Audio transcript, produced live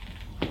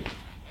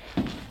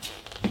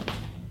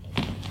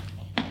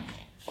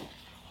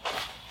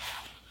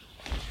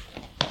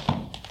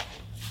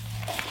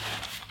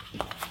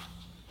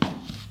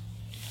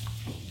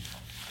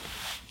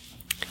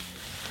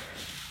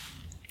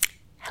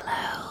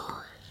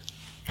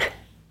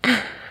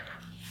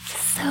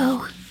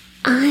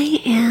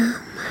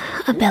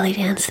a belly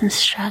dance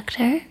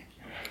instructor,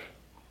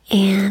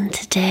 and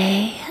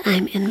today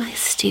I'm in my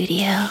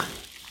studio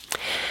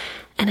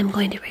and I'm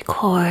going to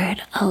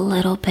record a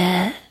little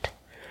bit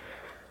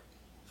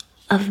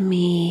of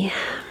me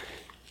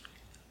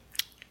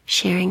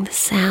sharing the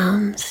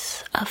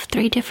sounds of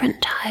 3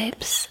 different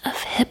types of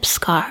hip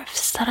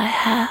scarves that I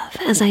have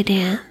as I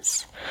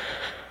dance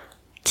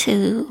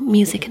to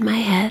music in my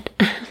head.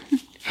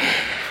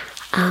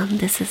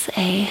 This is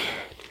a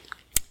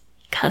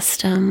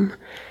custom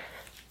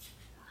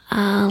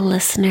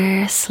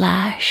listener /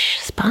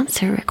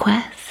 sponsor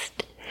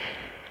request,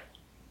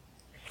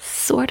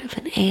 sort of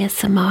an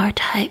ASMR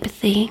type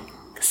thing,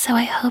 so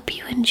I hope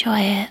you enjoy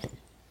it.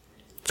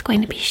 It's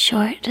going to be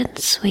short and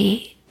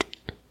sweet.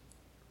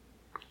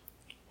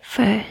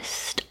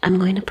 First, I'm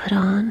going to put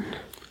on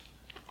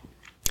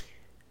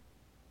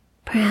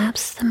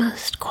perhaps the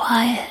most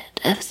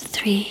quiet of the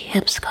 3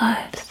 hip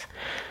scarves,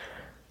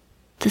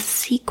 the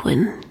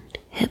sequin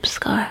hip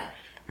scarf.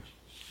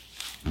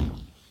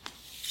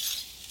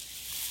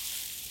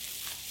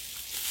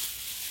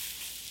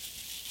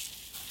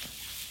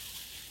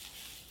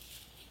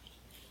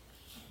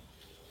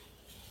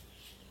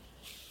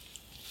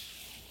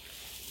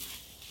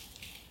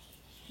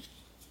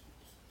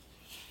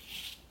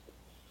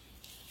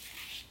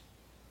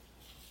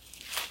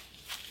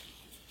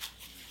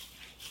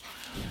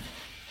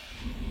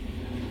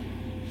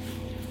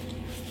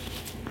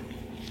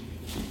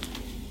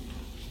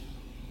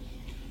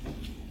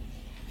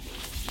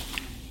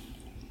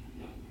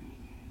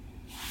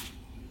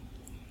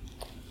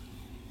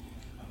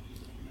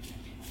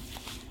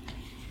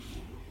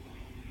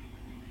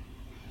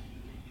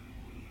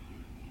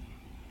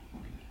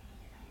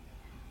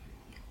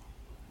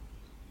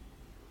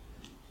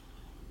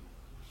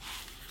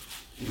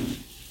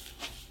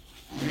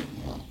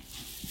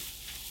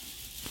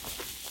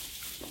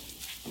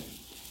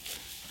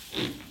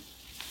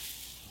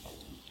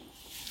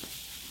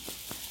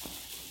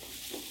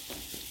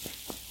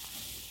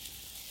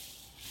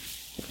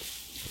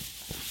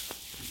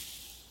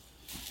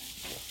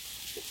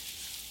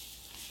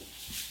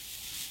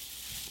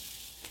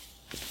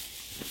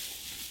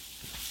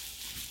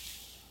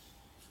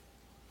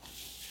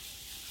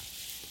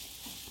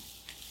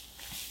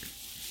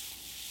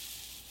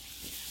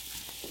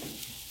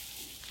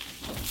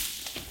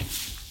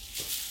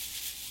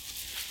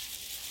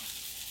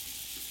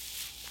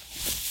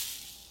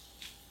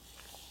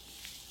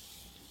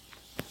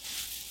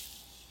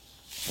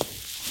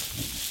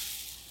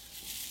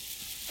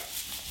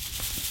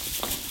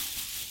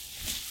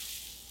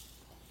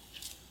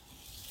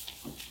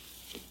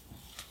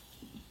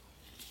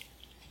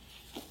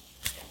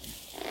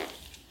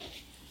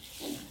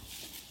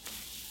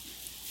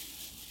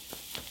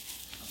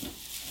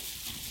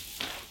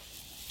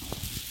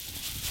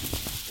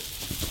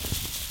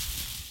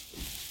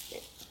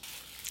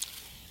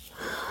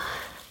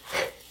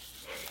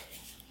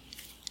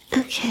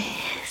 Okay,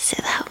 so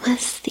that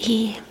was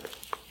the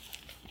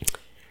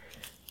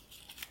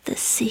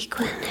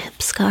sequin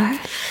hip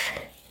scarf.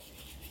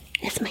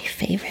 It's my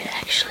favorite,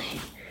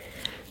 actually.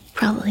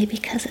 Probably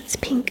because it's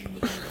pink.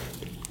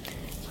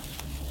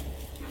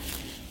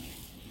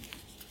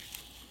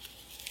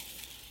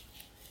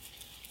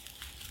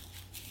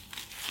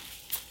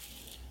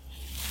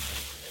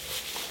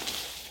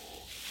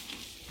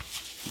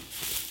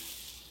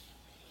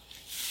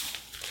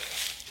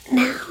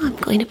 Now I'm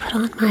going to put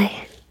on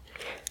my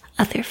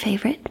other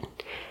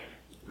favorite,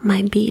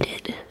 my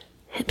beaded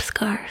hip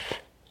scarf.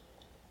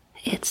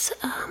 It's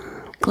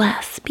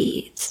glass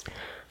beads.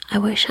 I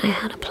wish I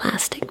had a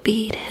plastic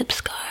bead hip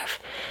scarf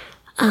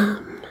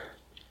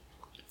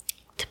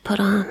to put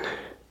on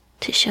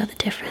to show the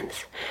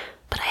difference,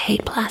 but I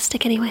hate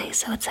plastic anyway,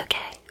 so it's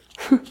okay.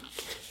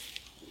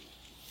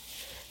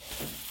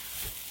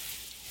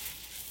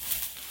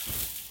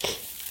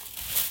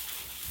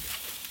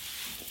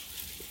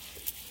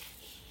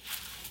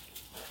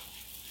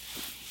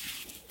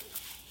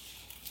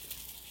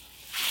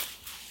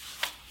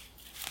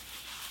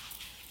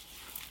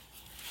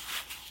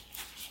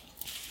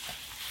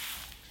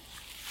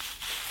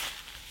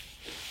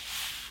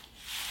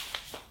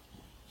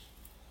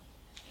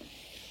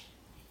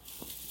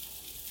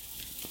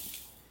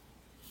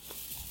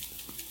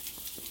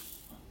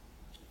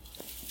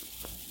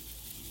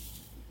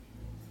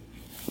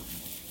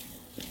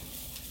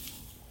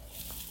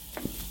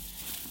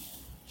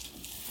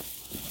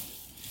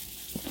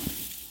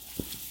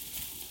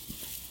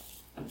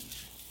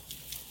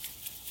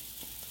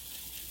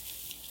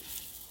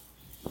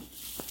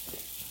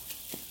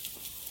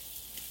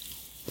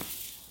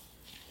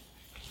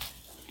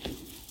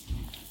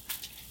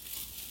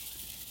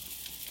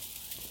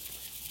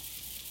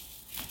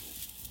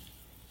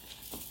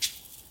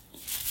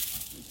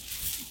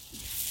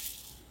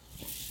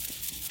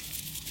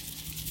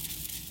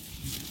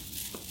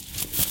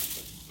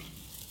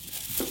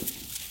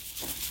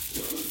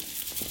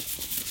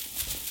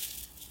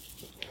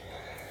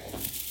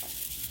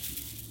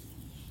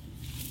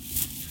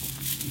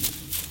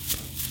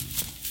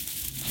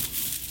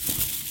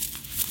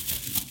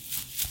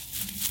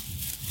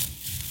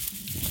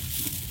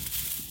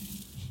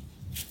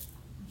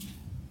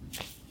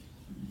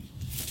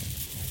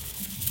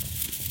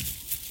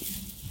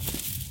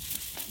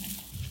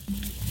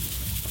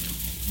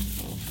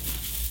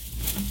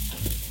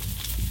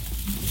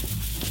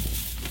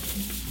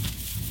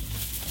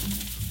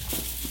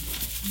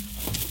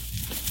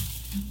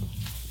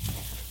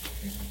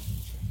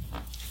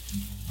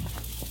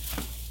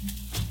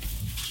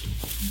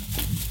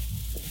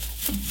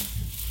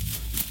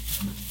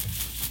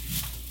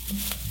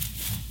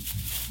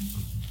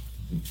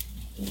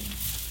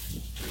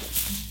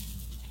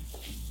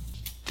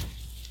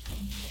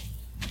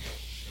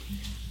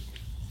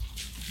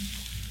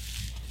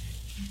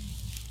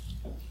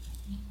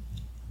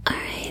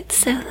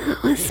 So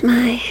that was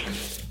my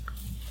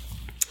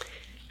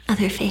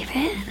other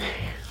favorite.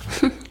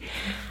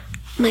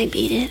 My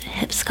beaded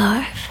hip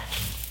scarf.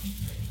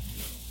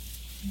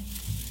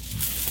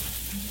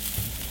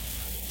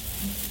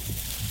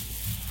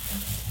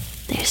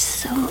 There's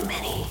so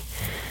many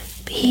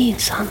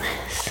beads on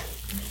this.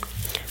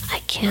 I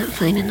can't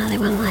find another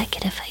one like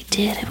it. If I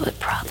did, it would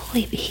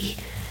probably be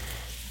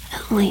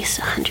at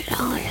least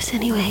 $100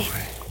 anyway.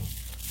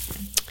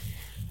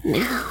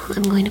 Now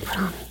I'm going to put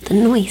on the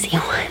noisy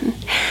one.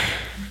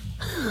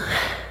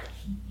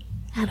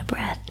 Out of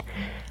breath.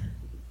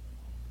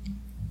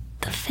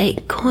 The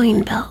fake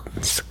coin belt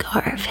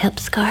scarf, hip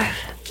scarf.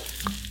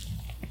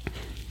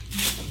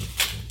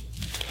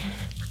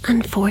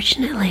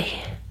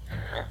 Unfortunately,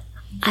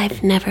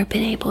 I've never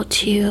been able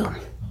to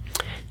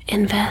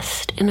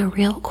invest in a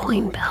real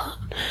coin belt.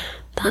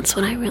 That's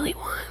what I really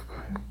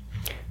want.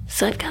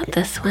 So I've got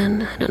this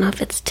one. I don't know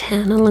if it's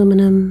tan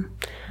aluminum,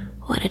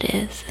 what it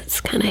is. It's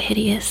kind of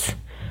hideous,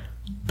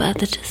 but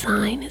the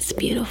design is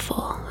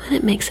beautiful and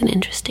it makes an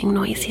interesting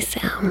noisy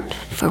sound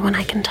for when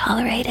I can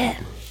tolerate it.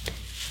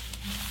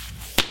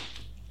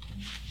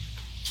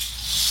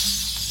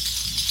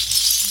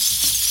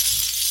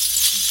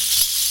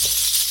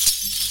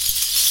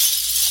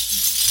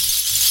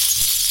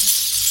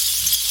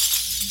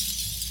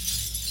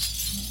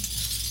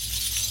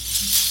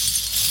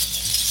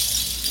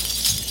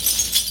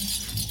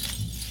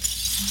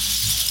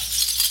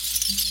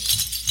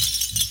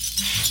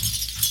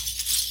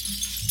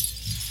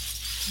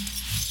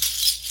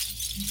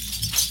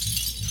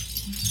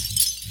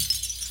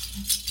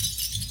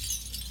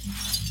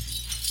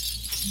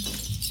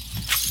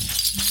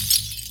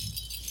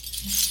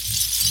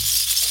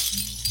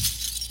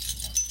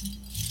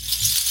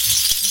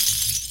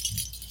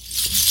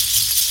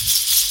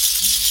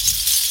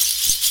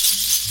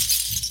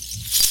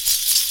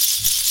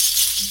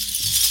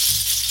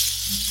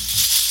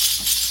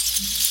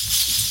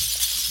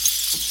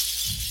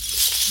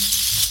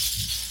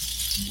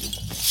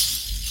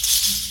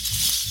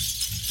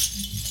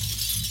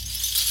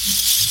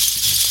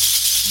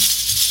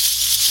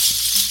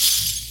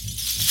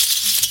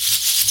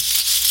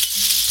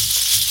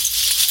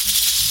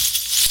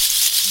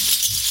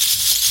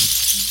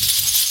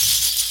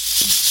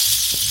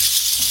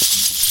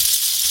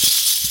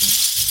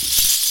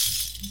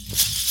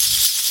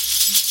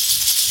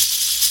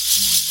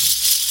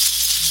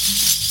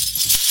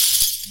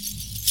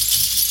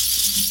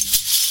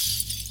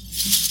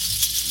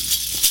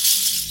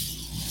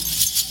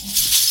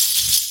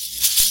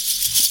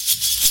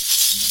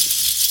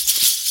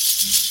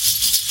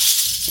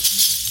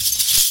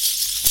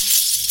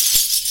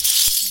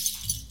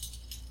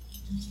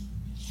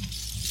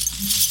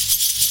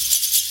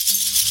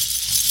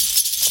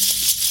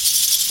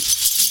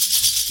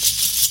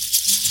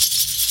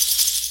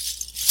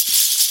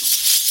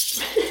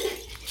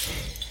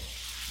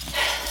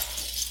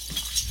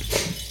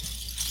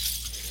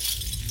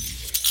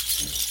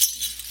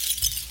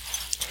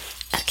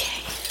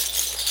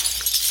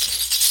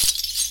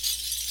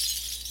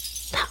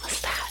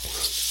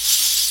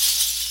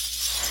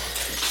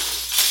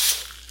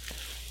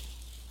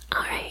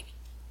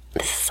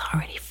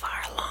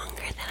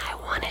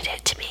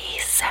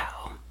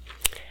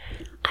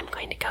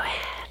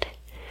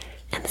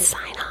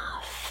 Sign